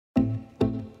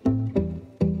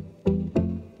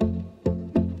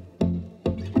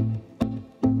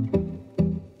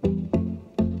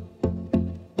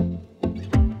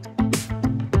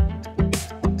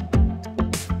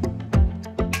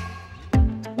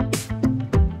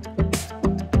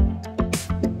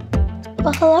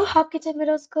Well, hello, Hopkinton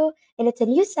Middle School, and it's a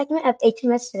new segment of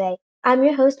HMS Today. I'm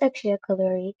your host, Akshaya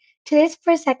Kaluri. Today's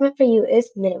first segment for you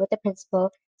is Minute with the Principal.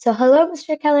 So, hello,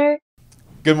 Mr. Keller.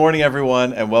 Good morning,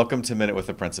 everyone, and welcome to Minute with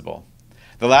the Principal.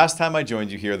 The last time I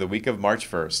joined you here the week of March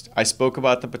 1st, I spoke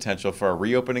about the potential for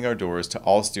reopening our doors to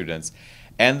all students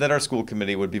and that our school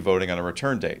committee would be voting on a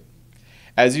return date.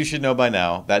 As you should know by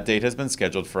now, that date has been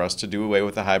scheduled for us to do away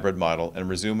with the hybrid model and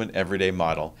resume an everyday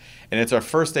model, and it's our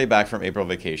first day back from April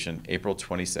vacation, April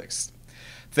 26th.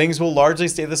 Things will largely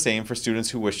stay the same for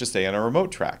students who wish to stay on a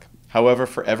remote track. However,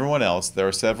 for everyone else, there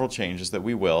are several changes that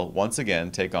we will, once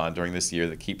again, take on during this year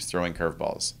that keeps throwing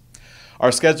curveballs.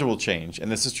 Our schedule will change,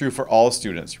 and this is true for all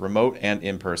students, remote and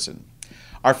in person.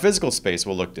 Our physical space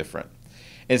will look different.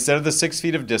 Instead of the 6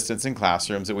 feet of distance in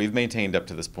classrooms that we've maintained up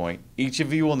to this point, each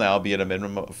of you will now be at a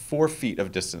minimum of 4 feet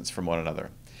of distance from one another.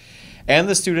 And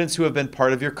the students who have been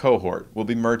part of your cohort will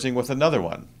be merging with another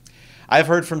one. I've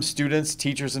heard from students,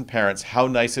 teachers, and parents how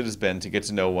nice it has been to get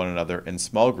to know one another in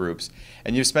small groups,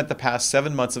 and you've spent the past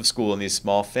 7 months of school in these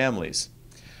small families.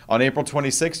 On April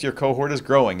 26th, your cohort is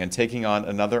growing and taking on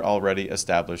another already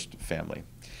established family.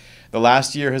 The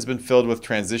last year has been filled with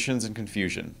transitions and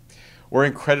confusion. We're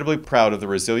incredibly proud of the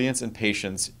resilience and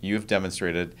patience you have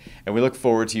demonstrated, and we look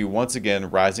forward to you once again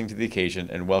rising to the occasion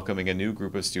and welcoming a new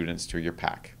group of students to your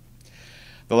pack.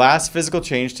 The last physical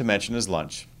change to mention is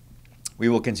lunch. We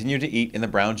will continue to eat in the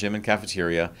Brown Gym and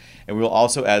cafeteria, and we will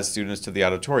also add students to the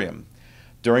auditorium.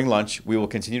 During lunch, we will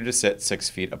continue to sit 6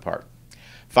 feet apart.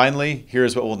 Finally,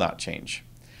 here's what will not change.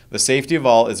 The safety of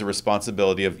all is a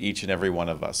responsibility of each and every one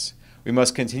of us. We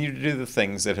must continue to do the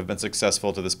things that have been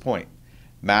successful to this point.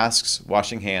 Masks,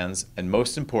 washing hands, and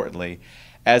most importantly,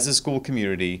 as a school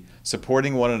community,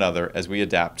 supporting one another as we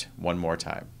adapt one more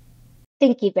time.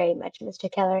 Thank you very much,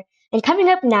 Mr. Keller. And coming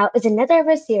up now is another of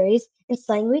our series in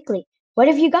Slang Weekly. What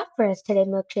have you got for us today,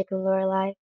 Milkshake and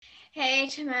Lorelei? Hey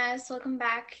HMS, welcome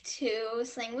back to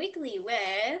Slang Weekly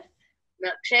with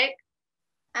Milkshake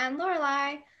and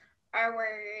Lorelei. Our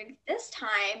word this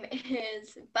time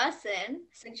is bussin',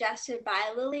 suggested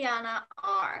by Liliana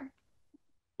R.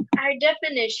 Our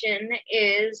definition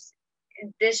is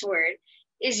this word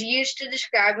is used to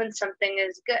describe when something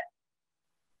is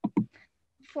good.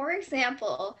 For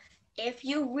example, if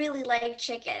you really like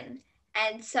chicken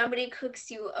and somebody cooks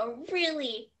you a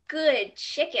really good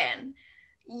chicken,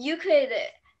 you could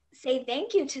say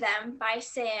thank you to them by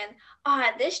saying,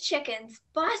 this chicken's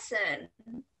bussin'.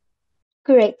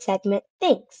 Great segment,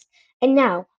 thanks. And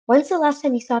now, when's the last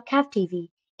time you saw CAF TV?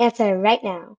 Answer right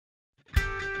now.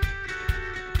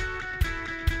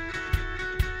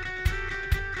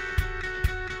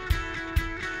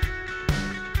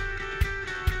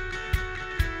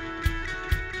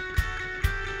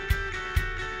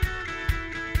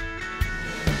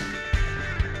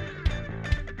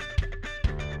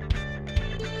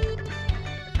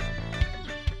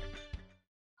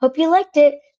 Hope you liked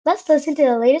it. Let's listen to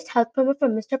the latest health promo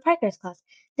from Mr. Parker's class.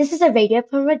 This is a radio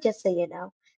promo, just so you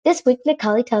know. This week,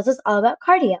 Macaulay tells us all about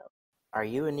cardio. Are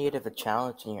you in need of a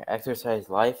challenge in your exercise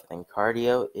life? Then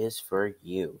cardio is for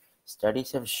you.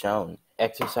 Studies have shown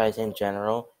exercise in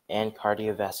general and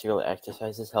cardiovascular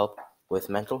exercises help with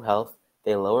mental health.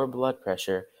 They lower blood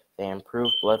pressure. They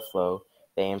improve blood flow.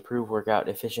 They improve workout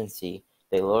efficiency.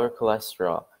 They lower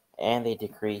cholesterol. And they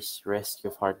decrease risk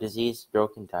of heart disease,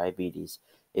 stroke, and diabetes.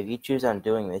 If you choose on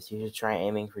doing this, you should try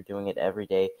aiming for doing it every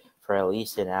day for at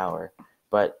least an hour.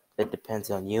 But that depends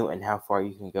on you and how far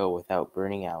you can go without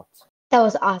burning out. That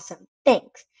was awesome.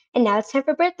 Thanks. And now it's time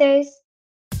for birthdays.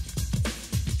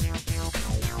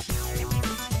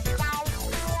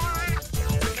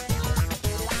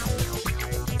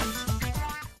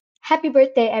 Happy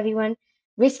birthday, everyone.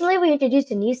 Recently, we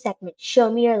introduced a new segment, Show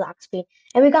Me Your Lock Screen,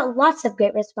 and we got lots of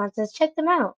great responses. Check them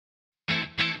out.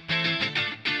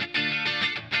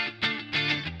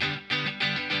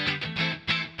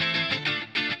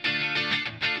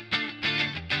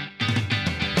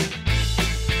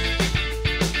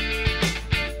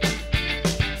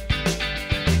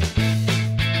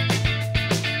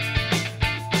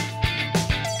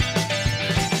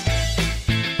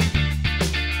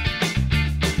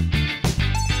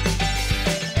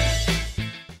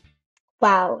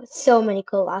 Wow, so many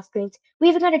cool lock screens. We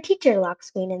even got a teacher lock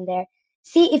screen in there.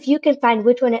 See if you can find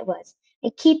which one it was,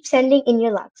 and keep sending in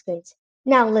your lock screens.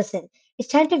 Now listen, it's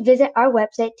time to visit our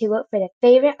website to vote for the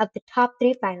favorite of the top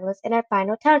 3 finalists in our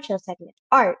final talent show segment,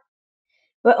 art.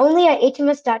 We're only at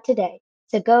HMS.today,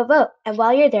 so go vote. And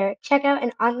while you're there, check out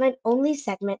an online-only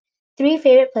segment, 3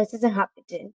 favorite places in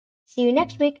Hopkinton. See you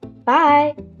next week.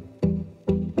 Bye!